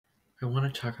I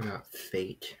want to talk about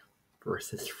fate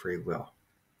versus free will.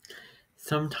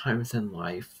 Sometimes in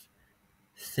life,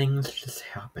 things just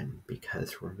happen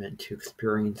because we're meant to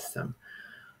experience them.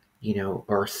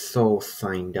 Our soul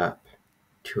signed up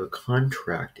to a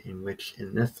contract in which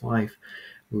in this life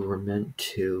we were meant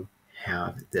to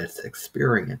have this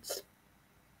experience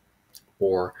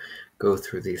or go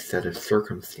through these set of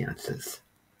circumstances.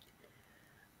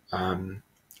 And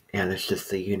it's just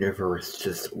the universe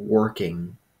just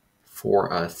working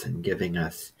for us and giving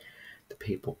us the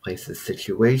people, places,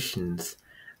 situations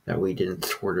that we didn't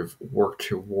sort of work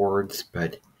towards,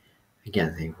 but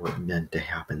again, they were meant to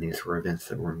happen. These were events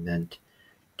that were meant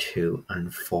to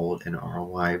unfold in our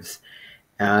lives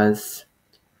as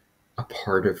a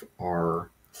part of our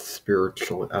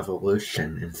spiritual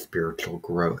evolution and spiritual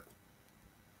growth.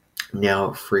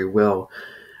 Now, free will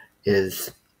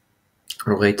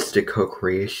relates to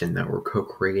co-creation, that we're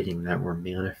co-creating, that we're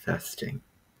manifesting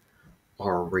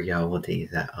our reality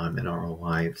that in our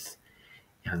lives,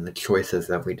 and the choices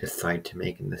that we decide to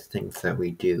make and the things that we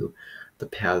do, the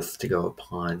paths to go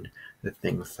upon, the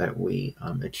things that we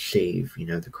achieve,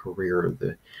 the career,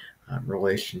 the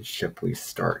relationship we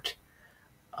start,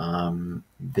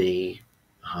 the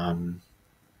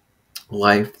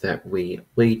life that we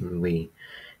lead, and we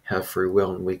have free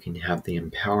will, and we can have the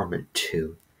empowerment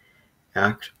to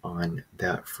act on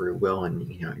that free will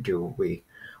and do what we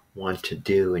want to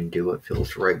do and do what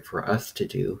feels right for us to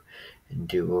do and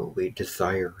do what we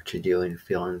desire to do and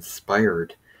feel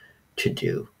inspired to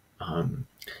do.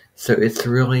 So it's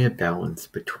really a balance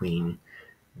between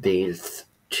these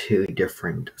two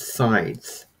different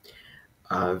sides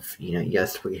of,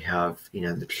 yes, we have,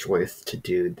 the choice to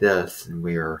do this, and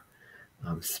we are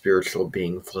spiritual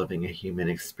beings living a human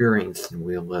experience, and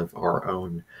we live our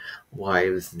own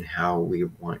lives and how we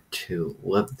want to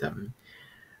live them,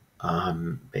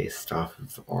 based off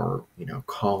of our,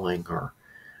 calling, our,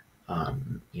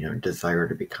 desire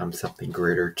to become something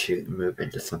greater, to move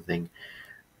into something,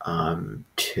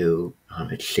 to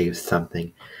achieve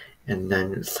something. And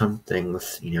then some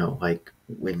things, like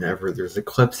whenever there's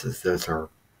eclipses, those are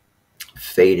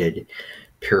fated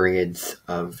periods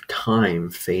of time,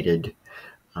 fated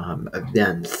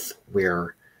events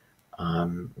where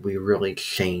we really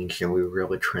change and we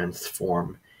really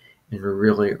transform, and we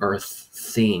really are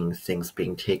seeing things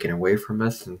being taken away from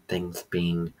us and things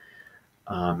being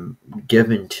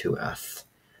given to us.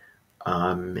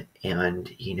 And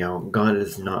God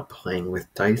is not playing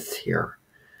with dice here,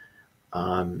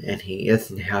 and He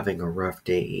isn't having a rough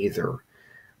day either,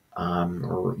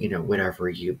 or whatever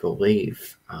you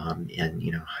believe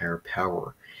in, higher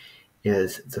power,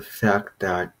 is the fact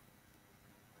that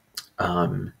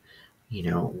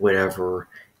whatever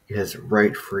is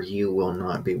right for you will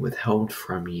not be withheld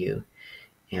from you.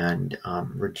 And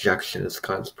rejection is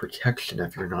God's protection.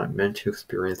 If you're not meant to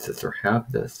experience this or have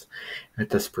this at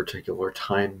this particular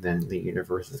time, then the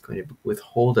universe is going to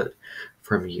withhold it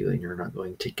from you, and you're not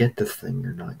going to get this thing.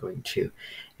 You're not going to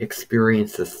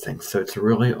experience this thing. So it's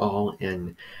really all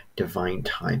in divine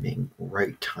timing,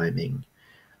 right timing.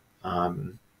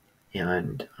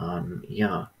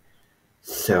 Yeah.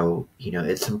 So,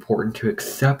 it's important to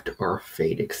accept our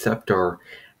fate, accept our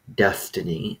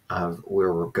destiny of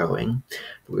where we're going.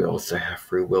 We also have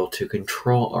free will to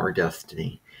control our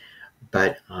destiny.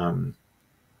 But, there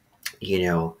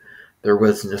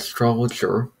was an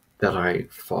astrologer that I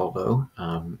follow,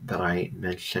 that I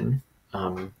mentioned,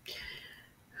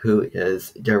 who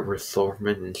is Deborah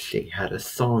Silverman, and she had a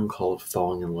song called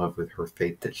Falling in Love with Her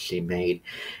Fate that she made,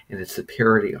 and it's a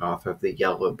parody off of the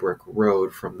Yellow Brick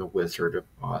Road from The Wizard of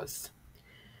Oz,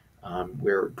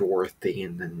 where Dorothy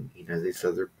and then, these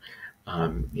other,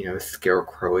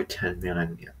 Scarecrow, a Tin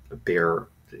Man, a bear,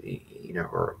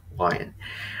 or a lion,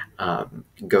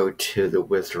 go to the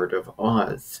Wizard of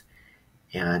Oz.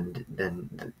 And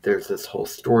then there's this whole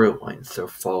storyline. So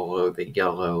follow the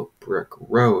yellow brick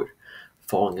road.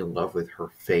 Falling in Love with Her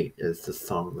Fate is the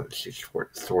song that she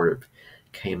sort of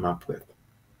came up with.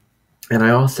 And I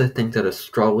also think that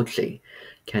astrology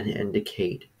can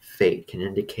indicate fate, can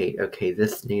indicate, okay,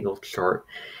 this natal chart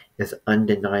is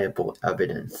undeniable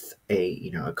evidence, a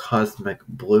cosmic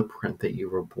blueprint that you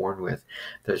were born with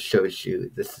that shows you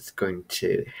this is going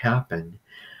to happen.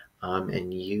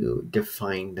 And you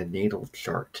define the natal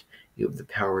chart. You have the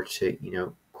power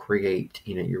to, create,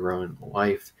 your own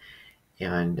life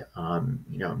and,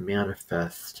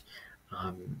 manifest,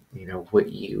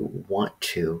 what you want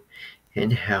to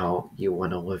and how you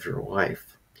want to live your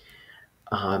life.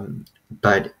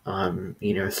 But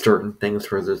certain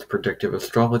things where there's predictive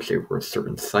astrology, where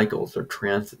certain cycles or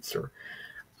transits or,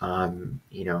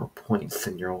 points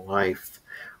in your life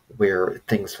where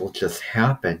things will just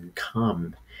happen,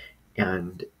 come,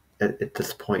 and at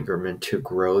this point you're meant to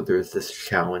grow. There's this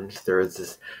challenge, there is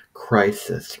this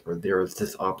crisis, or there is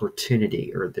this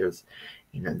opportunity, or there's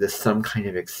some kind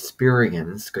of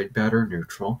experience, good, bad, or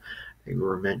neutral, that you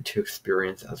were meant to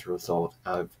experience as a result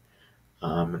of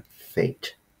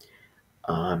fate.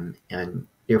 And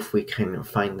if we can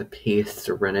find the peace,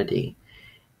 serenity,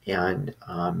 and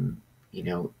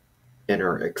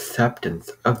inner acceptance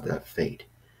of that fate,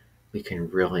 we can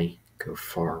really go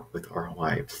far with our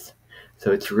lives.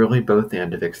 So it's really both the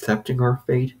end of accepting our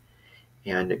fate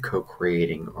and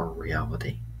co-creating our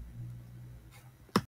reality.